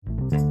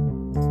It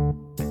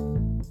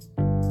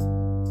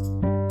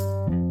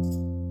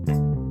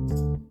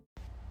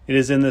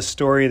is in this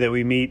story that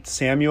we meet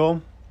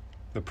Samuel,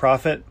 the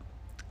prophet,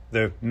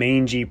 the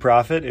mangy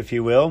prophet, if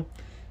you will.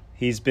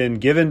 He's been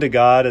given to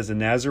God as a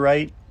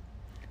Nazirite,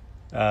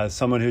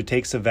 someone who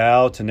takes a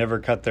vow to never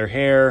cut their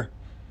hair.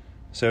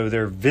 So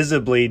they're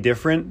visibly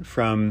different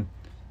from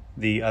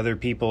the other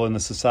people in the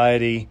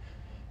society.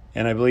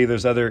 And I believe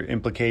there's other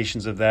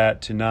implications of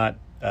that, to not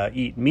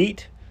eat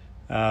meat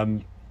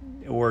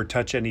or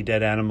touch any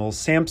dead animals.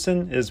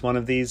 Samson is one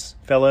of these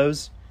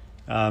fellows,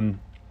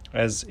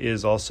 as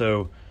is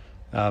also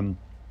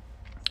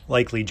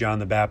likely John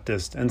the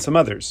Baptist and some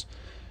others.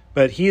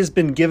 But he has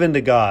been given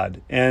to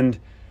God. And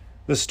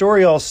the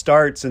story all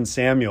starts in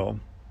Samuel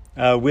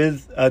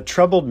with a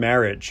troubled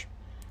marriage.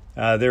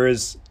 There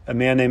is a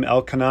man named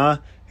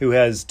Elkanah who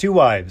has two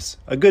wives,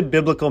 a good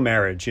biblical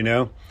marriage, you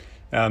know.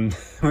 When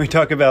we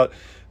talk about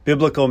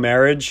biblical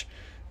marriage,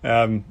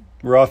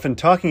 we're often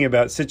talking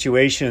about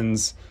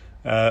situations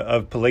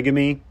of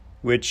polygamy,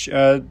 which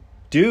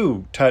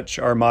do touch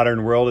our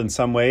modern world in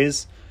some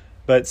ways,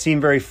 but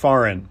seem very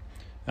foreign.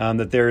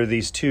 That there are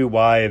these two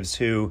wives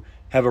who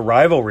have a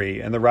rivalry,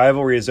 and the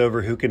rivalry is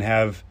over who can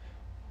have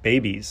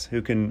babies,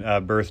 who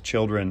can birth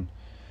children.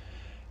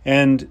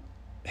 And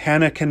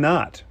Hannah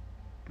cannot.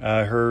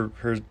 Her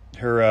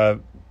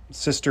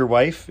sister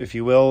wife, if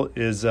you will,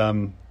 is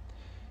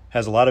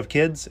has a lot of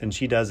kids, and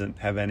she doesn't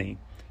have any.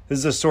 This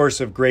is a source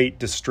of great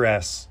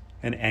distress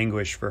and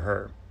anguish for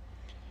her.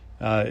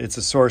 It's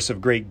a source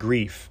of great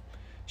grief.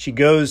 She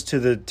goes to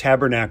the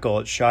tabernacle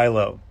at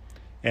Shiloh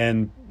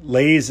and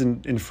lays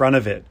in front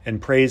of it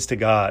and prays to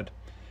God.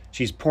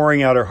 She's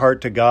pouring out her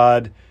heart to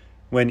God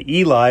when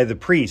Eli, the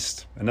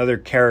priest, another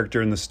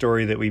character in the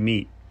story that we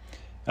meet,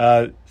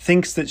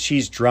 thinks that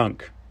she's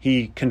drunk.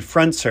 He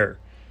confronts her.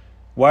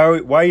 Why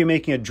are you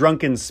making a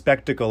drunken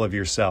spectacle of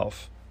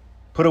yourself?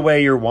 Put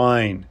away your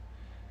wine.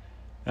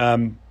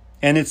 And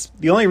it's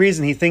the only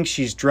reason he thinks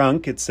she's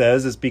drunk, it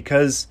says, is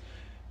because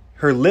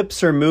her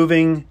lips are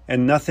moving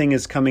and nothing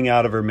is coming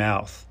out of her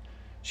mouth.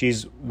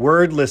 She's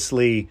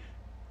wordlessly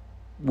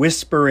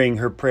whispering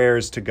her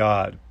prayers to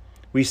God.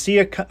 We see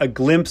a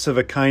glimpse of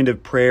a kind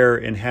of prayer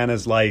in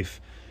Hannah's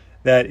life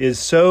that is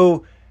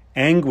so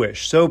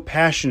anguished, so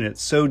passionate,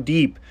 so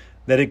deep,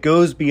 that it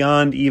goes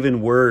beyond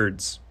even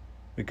words.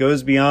 It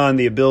goes beyond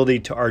the ability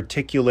to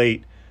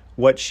articulate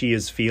what she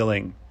is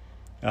feeling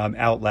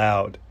out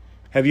loud.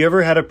 Have you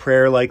ever had a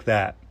prayer like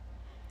that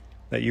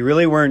you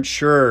really weren't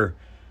sure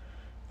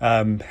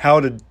how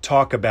to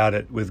talk about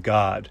it with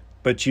God,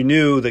 but you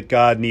knew that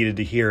God needed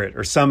to hear it,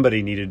 or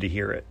somebody needed to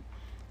hear it?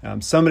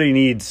 Somebody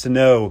needs to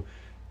know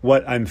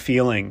what I'm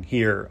feeling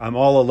here. I'm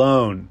all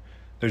alone.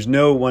 There's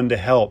no one to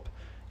help.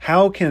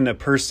 How can a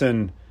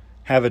person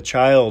have a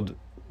child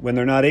when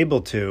they're not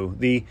able to?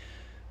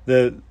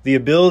 The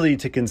ability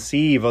to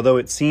conceive, although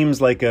it seems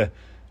like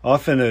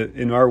often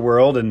in our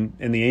world and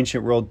in the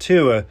ancient world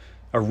too,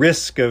 a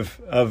risk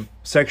of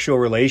sexual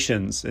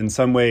relations in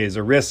some ways,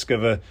 a risk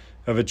of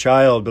a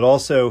child, but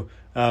also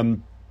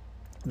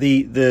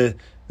the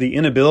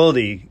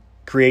inability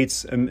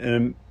creates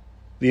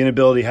the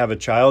inability to have a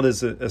child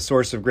is a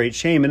source of great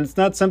shame, and it's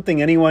not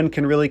something anyone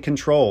can really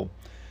control.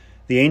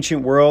 The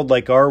ancient world,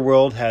 like our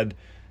world, had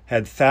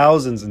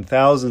thousands and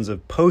thousands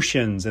of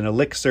potions and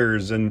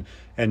elixirs and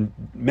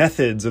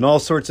methods and all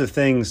sorts of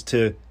things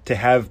to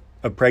have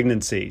a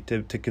pregnancy,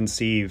 to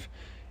conceive.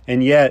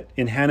 And yet,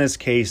 in Hannah's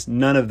case,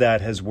 none of that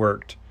has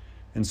worked.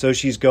 And so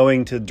she's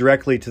going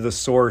directly to the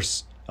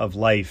source of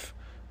life,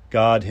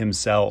 God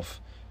himself,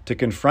 to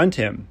confront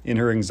him in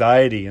her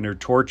anxiety, in her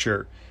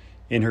torture,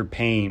 in her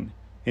pain,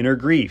 in her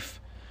grief.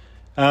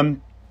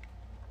 And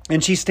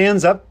she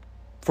stands up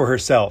for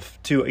herself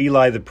to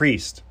Eli the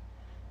priest.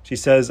 She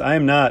says, I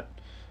am not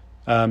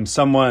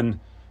someone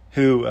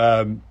who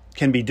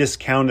can be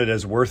discounted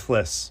as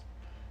worthless.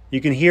 You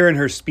can hear in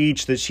her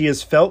speech that she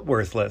has felt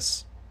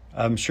worthless,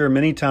 I'm sure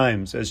many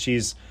times, as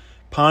she's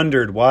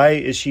pondered, why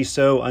is she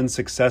so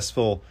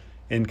unsuccessful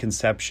in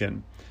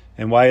conception?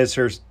 And why is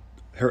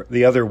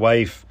the other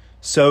wife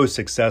so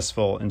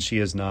successful and she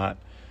is not?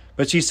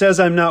 But she says,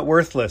 I'm not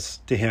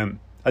worthless to him.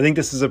 I think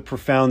this is a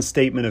profound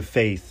statement of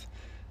faith,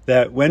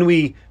 that when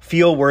we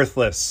feel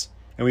worthless,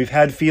 and we've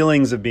had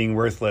feelings of being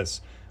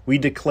worthless, we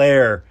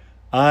declare,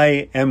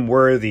 I am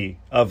worthy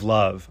of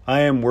love.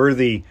 I am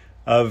worthy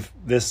of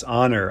this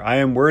honor. I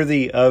am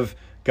worthy of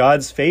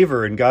God's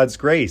favor and God's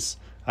grace.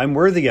 I'm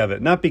worthy of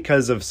it, not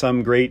because of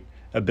some great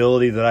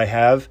ability that I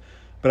have,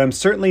 but I'm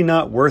certainly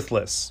not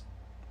worthless.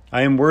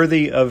 I am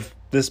worthy of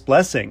this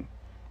blessing.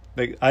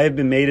 I have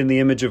been made in the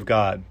image of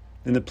God.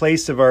 In the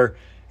place of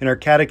in our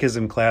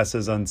catechism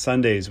classes on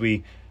Sundays,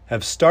 we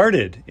have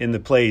started in the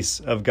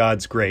place of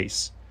God's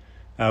grace.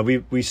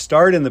 We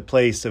start in the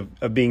place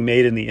of being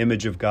made in the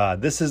image of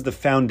God. This is the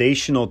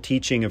foundational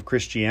teaching of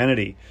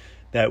Christianity,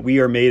 that we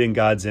are made in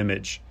God's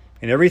image.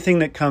 And everything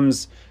that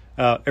comes,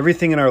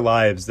 everything in our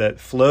lives that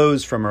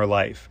flows from our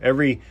life,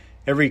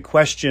 every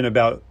question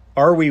about,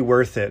 are we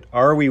worth it?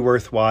 Are we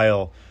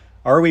worthwhile?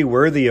 Are we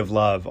worthy of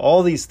love?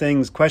 All these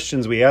things,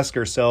 questions we ask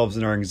ourselves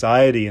in our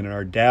anxiety and in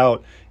our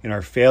doubt, in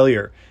our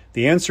failure.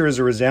 The answer is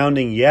a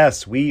resounding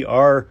yes. We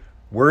are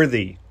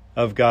worthy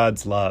of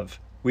God's love.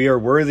 We are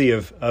worthy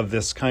of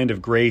this kind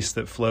of grace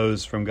that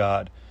flows from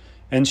God.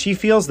 And she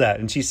feels that,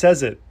 and she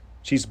says it.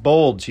 She's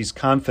bold, she's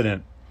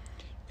confident.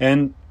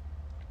 And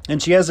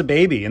she has a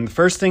baby. And the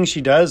first thing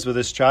she does with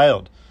this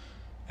child,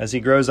 as he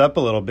grows up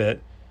a little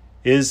bit,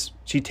 is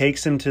she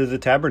takes him to the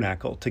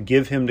tabernacle to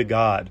give him to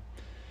God.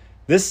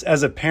 This,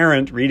 as a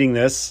parent reading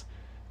this,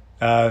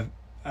 I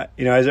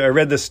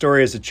read this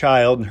story as a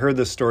child and heard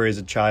this story as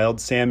a child,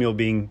 Samuel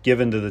being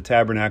given to the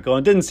tabernacle.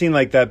 And it didn't seem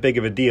like that big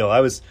of a deal.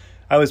 I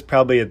was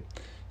probably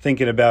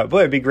thinking about, boy,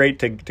 it'd be great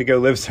to go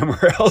live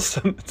somewhere else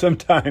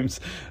sometimes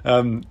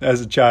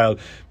as a child.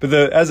 But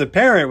as a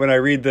parent, when I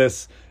read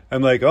this,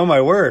 I'm like, oh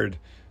my word,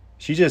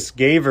 she just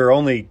gave her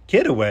only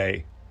kid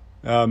away.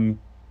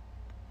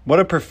 What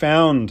a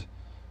profound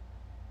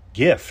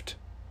gift,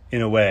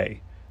 in a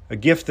way. A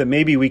gift that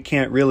maybe we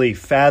can't really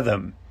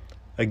fathom.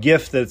 A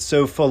gift that's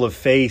so full of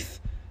faith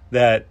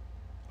that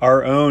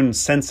our own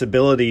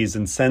sensibilities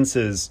and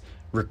senses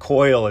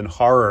recoil in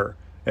horror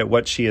at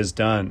what she has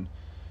done.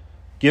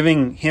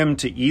 Giving him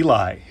to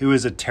Eli, who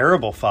is a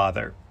terrible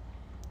father.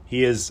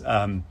 He has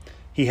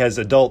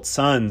adult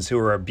sons who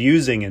are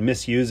abusing and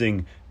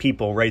misusing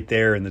people right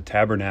there in the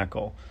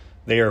tabernacle.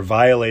 They are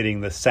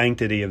violating the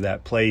sanctity of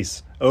that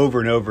place over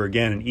and over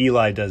again, and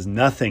Eli does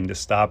nothing to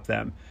stop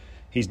them.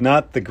 He's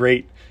not the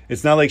great.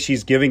 It's not like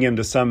she's giving him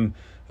to some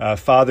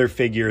father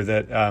figure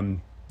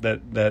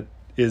that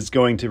is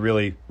going to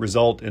really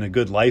result in a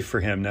good life for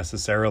him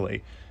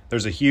necessarily.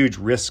 There's a huge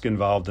risk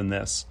involved in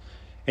this.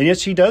 And yet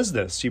she does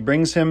this. She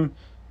brings him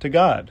to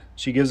God.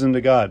 She gives him to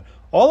God.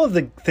 All of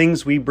the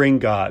things we bring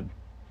God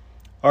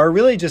are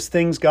really just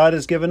things God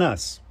has given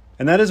us.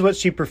 And that is what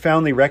she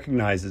profoundly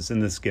recognizes in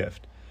this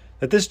gift,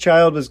 that this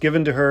child was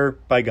given to her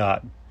by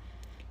God.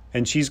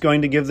 And she's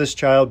going to give this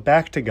child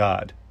back to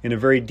God in a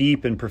very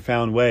deep and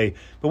profound way.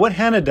 But what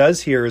Hannah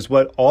does here is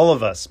what all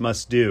of us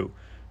must do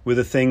with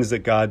the things that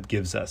God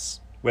gives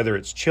us, whether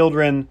it's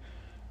children,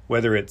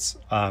 whether it's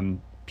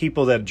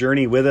people that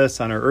journey with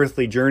us on our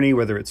earthly journey,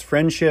 whether it's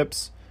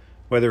friendships,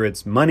 whether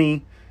it's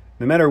money.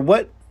 No matter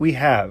what we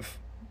have,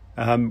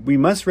 we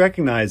must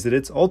recognize that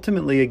it's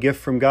ultimately a gift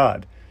from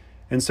God.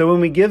 And so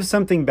when we give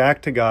something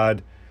back to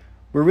God,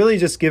 we're really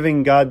just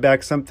giving God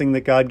back something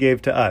that God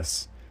gave to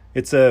us.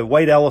 It's a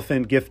white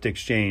elephant gift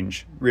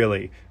exchange,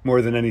 really,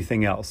 more than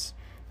anything else.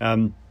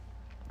 The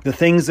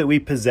things that we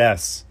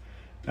possess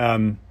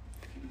often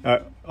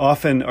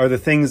are the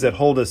things that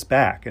hold us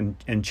back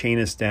and chain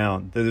us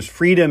down. There's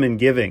freedom in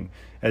giving,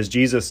 as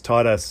Jesus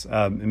taught us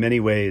in many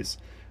ways,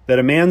 that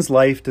a man's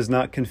life does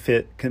not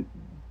consist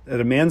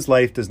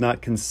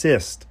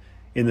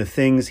in the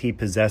things he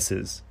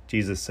possesses,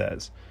 Jesus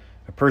says.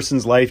 A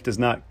person's life does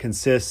not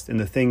consist in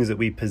the things that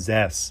we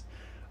possess.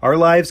 Our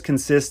lives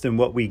consist in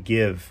what we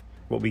give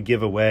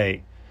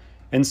away.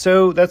 And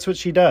so that's what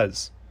she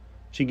does.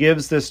 She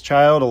gives this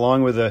child,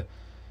 along with a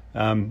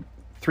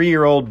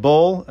 3-year-old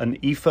bull, an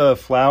ephah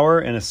of flour,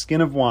 and a skin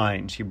of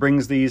wine. She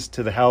brings these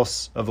to the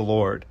house of the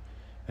Lord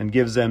and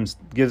gives them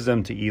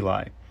to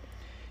Eli.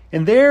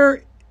 And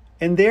there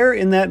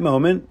in that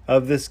moment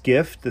of this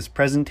gift, this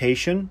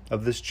presentation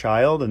of this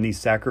child and these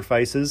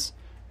sacrifices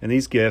and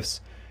these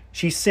gifts,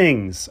 she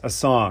sings a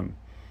song.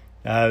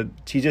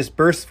 She just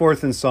bursts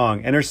forth in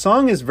song. And her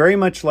song is very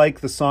much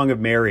like the song of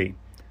Mary,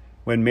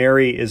 when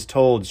Mary is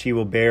told she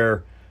will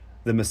bear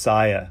the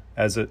Messiah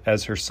as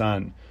her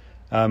son,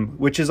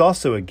 which is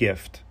also a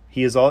gift.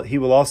 He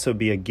will also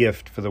be a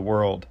gift for the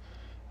world,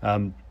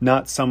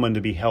 not someone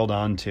to be held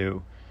on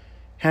to.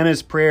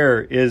 Hannah's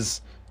prayer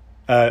is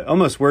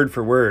almost word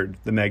for word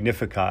the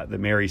Magnificat that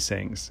Mary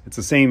sings. It's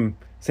the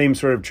same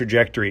sort of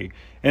trajectory.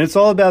 And it's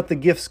all about the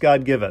gifts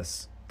God gives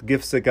us, the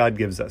gifts that God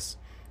gives us.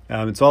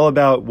 It's all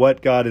about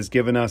what God has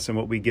given us and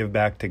what we give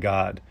back to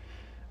God.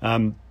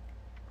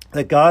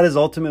 That God is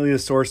ultimately the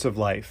source of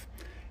life.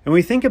 And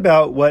we think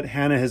about what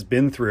Hannah has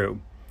been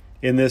through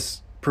in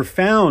this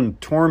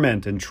profound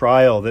torment and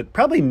trial that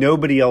probably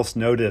nobody else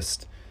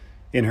noticed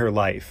in her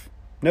life.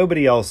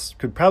 Nobody else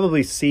could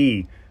probably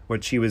see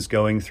what she was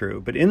going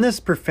through. But in this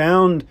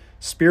profound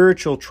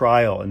spiritual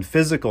trial and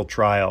physical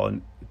trial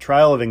and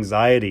trial of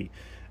anxiety,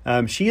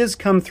 she has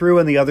come through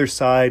on the other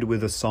side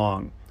with a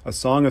song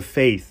of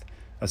faith,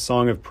 a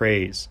song of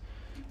praise.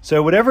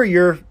 So whatever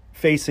you're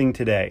facing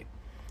today,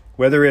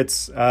 whether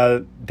it's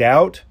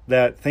doubt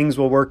that things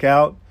will work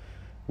out,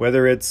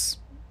 whether it's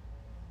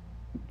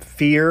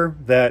fear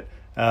that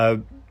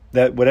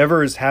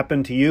whatever has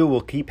happened to you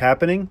will keep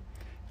happening,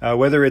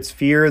 whether it's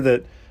fear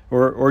that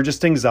or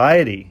just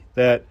anxiety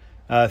that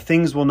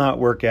things will not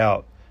work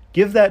out,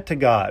 give that to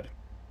God.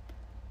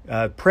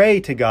 Pray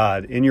to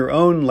God in your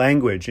own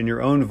language, in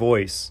your own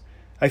voice.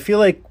 I feel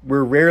like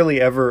we're rarely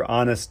ever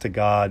honest to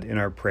God in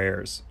our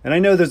prayers. And I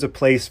know there's a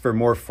place for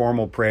more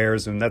formal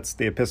prayers, and that's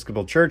the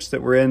Episcopal Church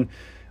that we're in.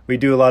 We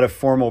do a lot of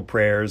formal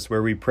prayers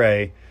where we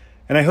pray.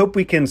 And I hope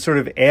we can sort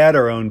of add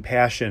our own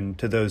passion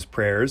to those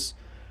prayers.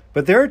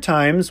 But there are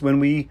times when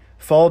we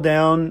fall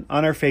down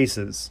on our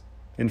faces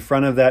in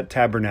front of that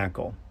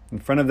tabernacle, in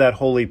front of that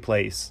holy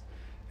place,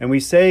 and we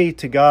say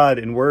to God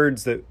in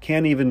words that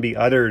can't even be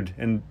uttered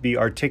and be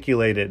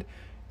articulated,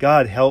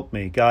 God, help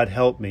me, God,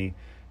 help me.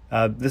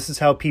 This is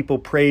how people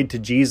prayed to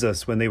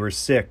Jesus when they were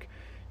sick.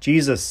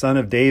 Jesus, Son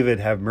of David,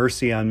 have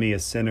mercy on me, a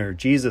sinner.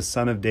 Jesus,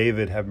 Son of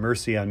David, have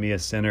mercy on me, a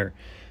sinner.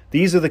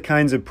 These are the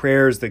kinds of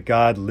prayers that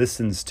God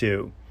listens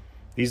to.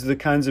 These are the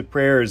kinds of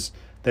prayers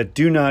that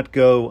do not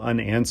go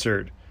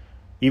unanswered,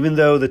 even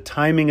though the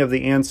timing of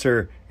the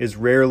answer is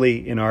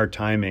rarely in our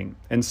timing.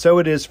 And so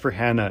it is for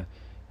Hannah,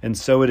 and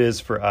so it is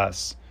for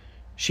us.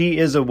 She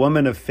is a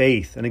woman of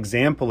faith, an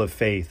example of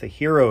faith, a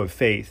hero of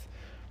faith,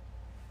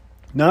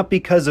 not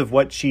because of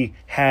what she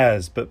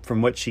has, but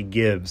from what she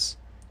gives.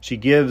 She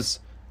gives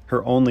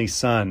her only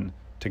son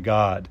to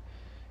God.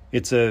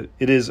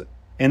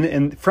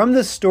 And from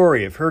this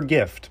story of her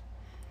gift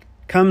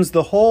comes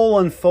the whole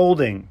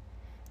unfolding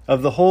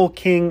of the whole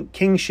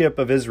kingship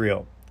of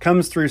Israel,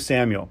 comes through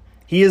Samuel.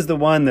 He is the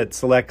one that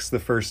selects the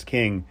first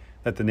king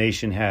that the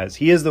nation has.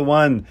 He is the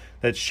one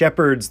that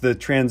shepherds the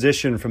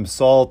transition from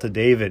Saul to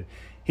David.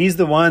 He's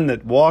the one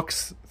that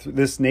walks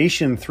this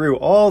nation through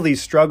all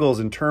these struggles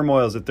and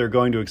turmoils that they're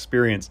going to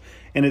experience.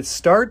 And it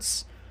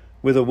starts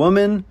with a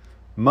woman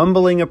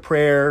mumbling a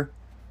prayer,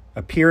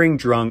 appearing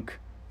drunk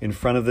in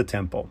front of the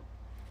temple.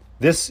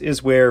 This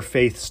is where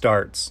faith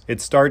starts. It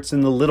starts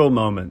in the little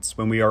moments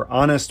when we are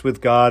honest with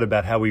God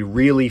about how we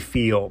really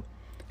feel.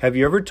 Have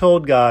you ever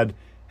told God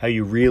how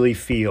you really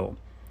feel?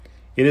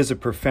 It is a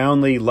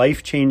profoundly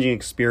life-changing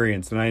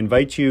experience, and I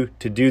invite you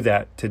to do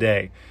that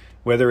today.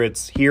 Whether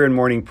it's here in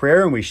morning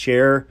prayer and we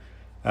share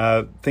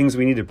things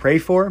we need to pray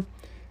for,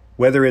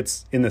 whether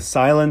it's in the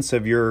silence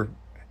of your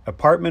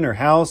apartment or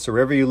house or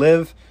wherever you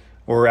live,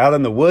 or out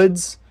in the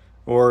woods,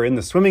 or in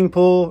the swimming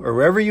pool, or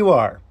wherever you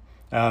are.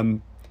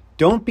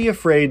 Don't be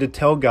afraid to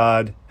tell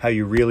God how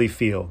you really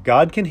feel.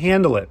 God can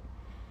handle it.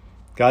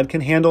 God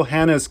can handle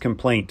Hannah's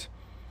complaint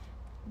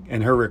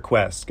and her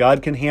request.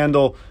 God can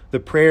handle the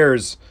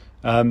prayers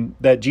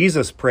that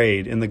Jesus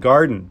prayed in the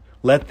garden.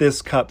 Let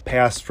this cup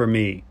pass from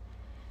me.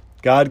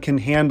 God can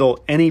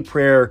handle any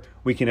prayer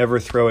we can ever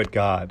throw at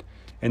God.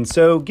 And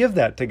so give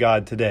that to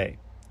God today.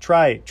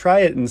 Try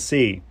it and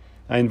see.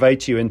 I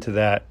invite you into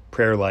that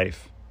prayer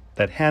life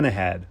that Hannah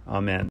had.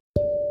 Amen.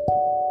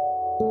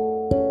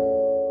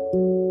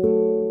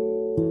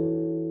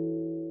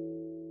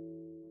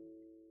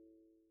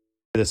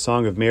 The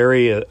Song of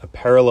Mary, a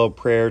parallel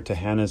prayer to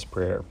Hannah's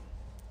prayer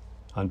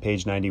on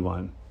page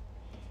 91.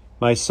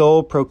 My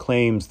soul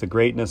proclaims the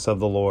greatness of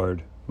the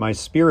Lord. My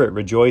spirit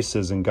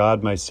rejoices in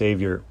God my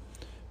Savior,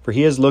 for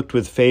he has looked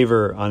with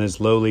favor on his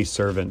lowly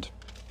servant.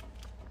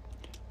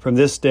 From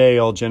this day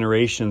all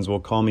generations will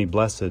call me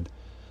blessed.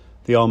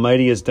 The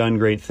Almighty has done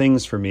great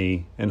things for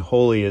me, and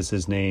holy is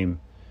his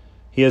name.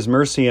 He has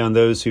mercy on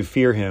those who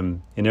fear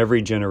him in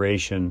every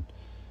generation.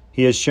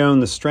 He has shown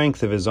the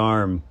strength of his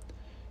arm.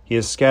 He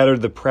has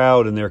scattered the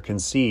proud in their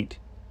conceit.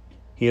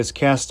 He has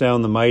cast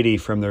down the mighty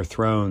from their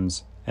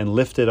thrones and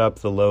lifted up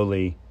the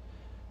lowly.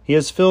 He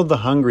has filled the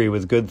hungry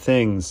with good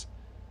things,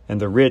 and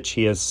the rich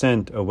he has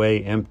sent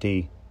away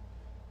empty.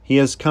 He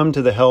has come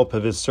to the help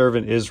of his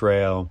servant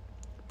Israel,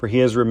 for he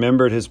has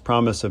remembered his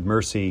promise of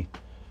mercy,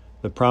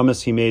 the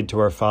promise he made to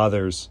our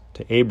fathers,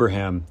 to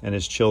Abraham and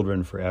his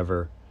children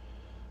forever.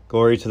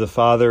 Glory to the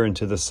Father, and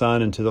to the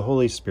Son, and to the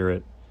Holy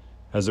Spirit,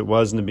 as it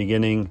was in the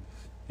beginning,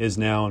 is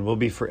now, and will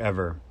be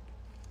forever.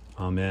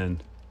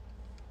 Amen.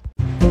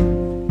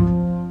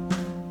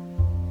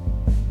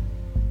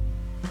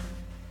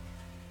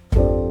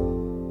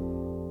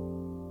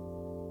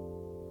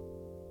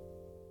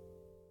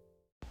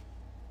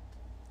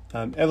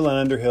 Evelyn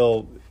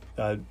Underhill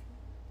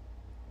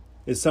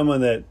is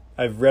someone that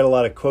I've read a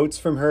lot of quotes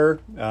from her,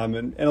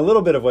 and a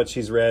little bit of what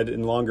she's read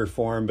in longer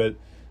form, but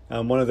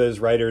one of those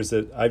writers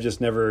that I've just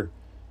never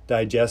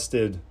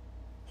digested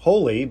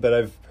wholly,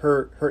 but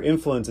her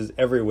influence is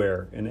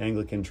everywhere in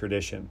Anglican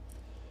tradition.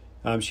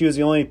 She was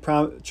the only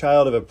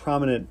child of a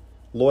prominent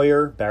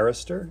lawyer,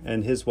 barrister,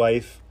 and his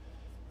wife.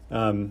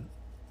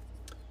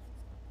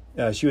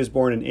 She was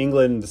born in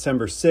England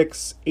December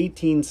 6,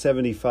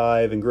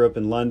 1875, and grew up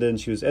in London.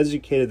 She was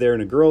educated there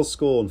in a girls'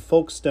 school in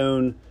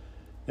Folkestone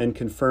and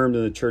confirmed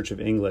in the Church of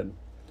England.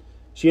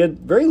 She had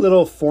very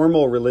little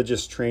formal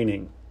religious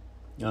training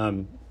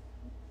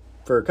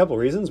for a couple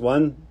of reasons.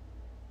 One,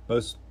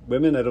 most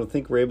women, I don't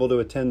think, were able to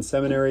attend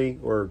seminary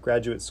or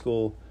graduate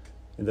school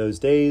in those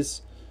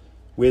days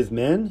with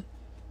men.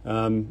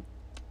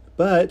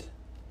 But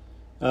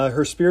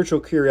her spiritual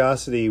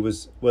curiosity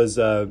was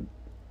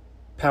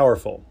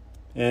powerful,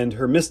 and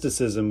her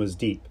mysticism was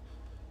deep.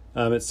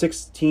 At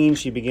 16,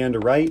 she began to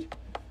write.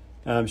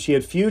 She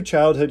had few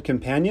childhood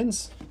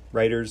companions.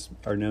 Writers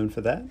are known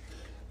for that.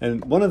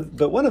 And one of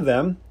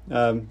them,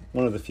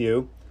 one of the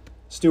few,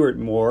 Hubert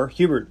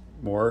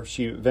Moore,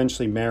 she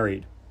eventually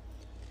married.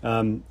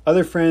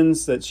 Other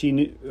friends that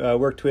she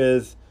worked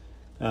with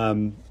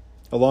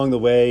along the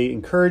way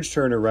encouraged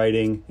her in her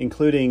writing,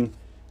 including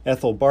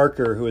Ethel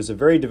Barker, who is a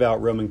very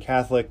devout Roman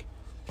Catholic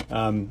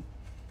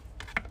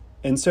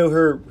And so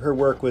her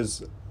work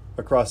was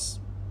across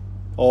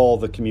all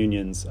the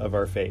communions of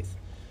our faith.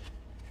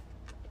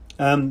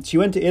 She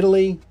went to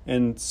Italy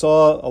and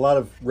saw a lot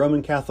of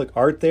Roman Catholic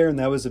art there, and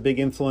that was a big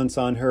influence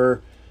on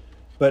her.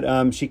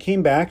 But she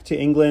came back to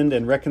England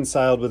and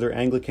reconciled with her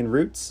Anglican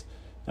roots,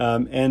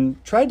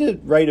 and tried to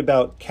write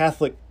about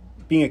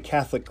being a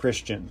Catholic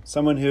Christian,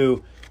 someone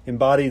who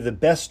embodied the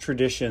best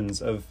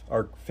traditions of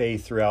our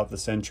faith throughout the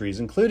centuries,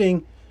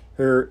 including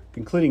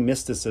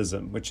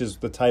mysticism, which is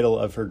the title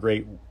of her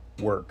great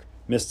work,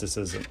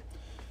 Mysticism.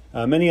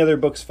 Many other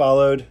books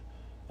followed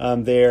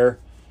there.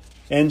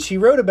 And she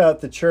wrote about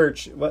the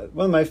church. One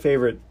of my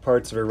favorite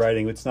parts of her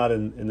writing, it's not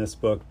in this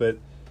book, but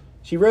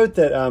she wrote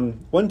that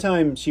one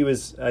time she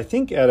was, I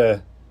think,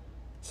 at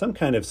some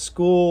kind of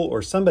school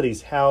or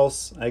somebody's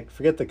house. I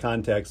forget the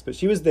context, but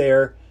she was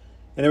there,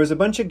 and there was a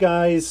bunch of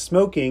guys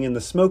smoking in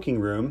the smoking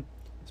room,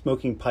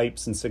 smoking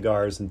pipes and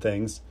cigars and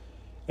things.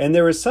 And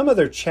there was some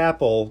other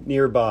chapel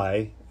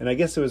nearby, and I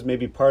guess it was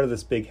maybe part of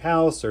this big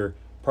house or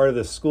part of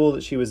the school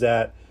that she was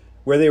at,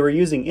 where they were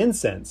using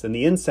incense, and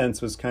the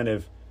incense was kind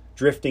of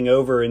drifting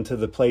over into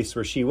the place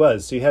where she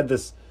was. So you had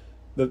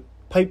the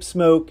pipe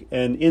smoke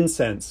and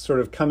incense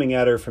sort of coming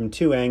at her from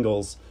two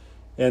angles.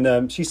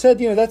 And she said,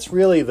 that's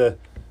really the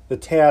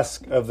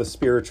task of the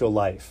spiritual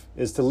life,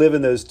 is to live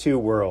in those two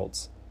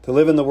worlds, to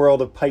live in the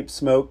world of pipe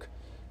smoke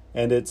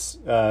and its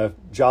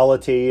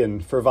jollity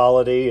and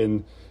frivolity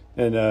and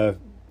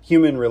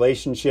human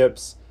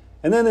relationships,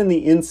 and then in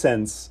the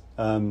incense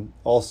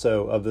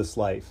also of this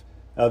life,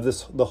 of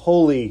the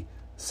holy,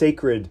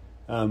 sacred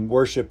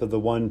worship of the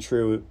one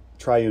true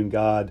triune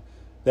God,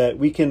 that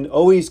we can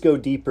always go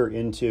deeper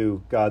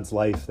into God's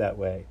life that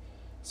way.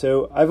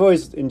 So I've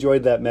always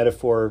enjoyed that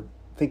metaphor,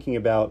 thinking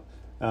about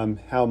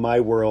how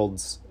my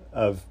worlds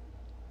of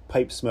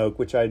pipe smoke,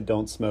 which I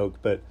don't smoke,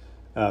 but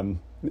and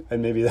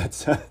maybe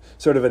that's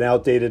sort of an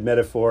outdated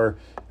metaphor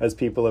as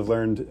people have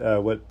learned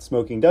what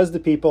smoking does to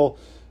people,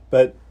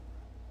 but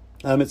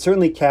it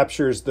certainly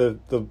captures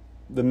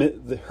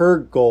her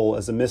goal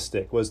as a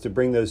mystic was to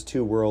bring those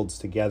two worlds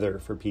together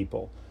for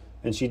people.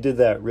 And she did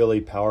that really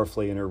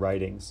powerfully in her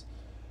writings.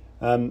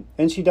 And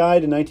she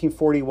died in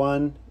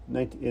 1941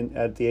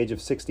 at the age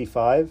of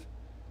 65.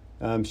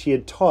 She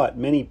had taught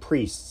many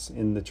priests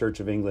in the Church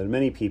of England,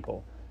 many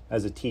people,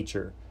 as a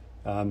teacher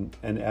and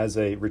as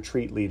a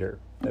retreat leader.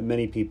 That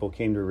many people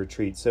came to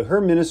retreat. So her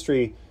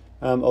ministry,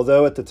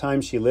 although at the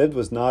time she lived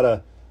was not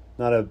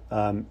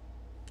a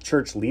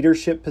church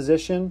leadership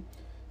position,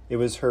 it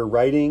was her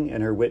writing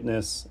and her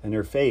witness and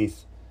her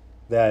faith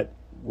that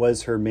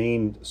was her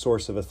main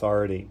source of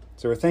authority.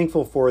 So we're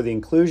thankful for the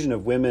inclusion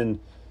of women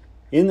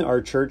in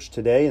our church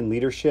today in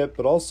leadership,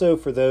 but also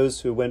for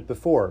those who went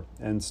before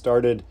and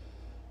started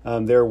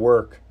their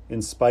work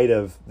in spite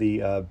of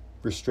the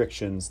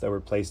restrictions that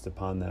were placed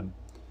upon them.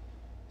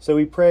 So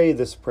we pray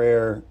this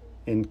prayer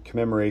in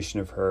commemoration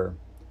of her.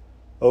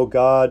 O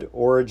God,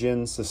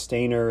 origin,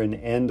 sustainer, and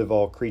end of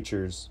all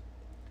creatures,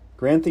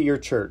 grant that your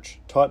church,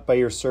 taught by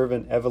your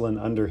servant Evelyn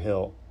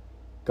Underhill,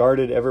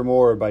 guarded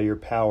evermore by your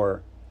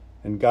power,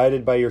 and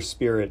guided by your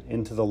Spirit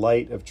into the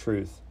light of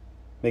truth,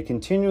 may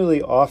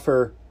continually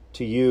offer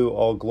to you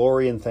all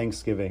glory and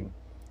thanksgiving,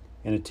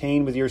 and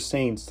attain with your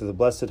saints to the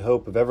blessed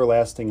hope of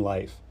everlasting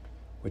life,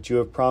 which you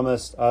have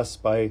promised us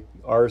by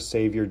our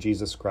Savior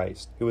Jesus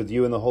Christ, who with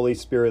you and the Holy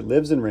Spirit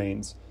lives and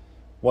reigns,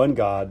 one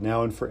God,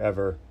 now and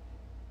forever.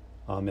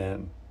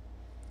 Amen.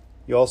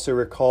 You also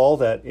recall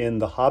that in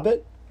The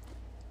Hobbit,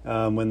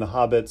 when the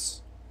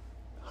hobbits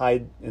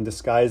hide and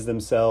disguise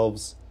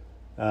themselves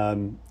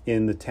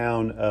in the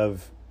town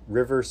of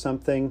River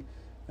something,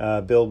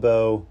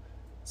 Bilbo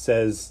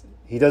says,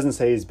 he doesn't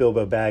say he's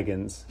Bilbo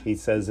Baggins, he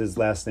says his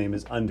last name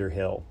is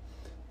Underhill.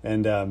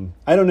 And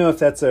I don't know if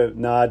that's a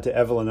nod to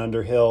Evelyn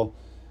Underhill,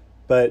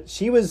 but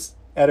she was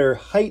at her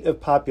height of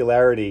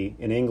popularity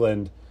in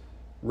England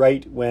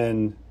right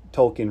when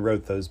Tolkien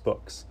wrote those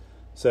books.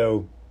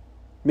 So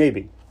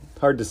maybe,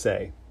 hard to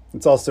say.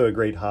 It's also a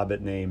great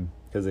Hobbit name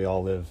because they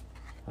all live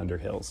under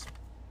hills.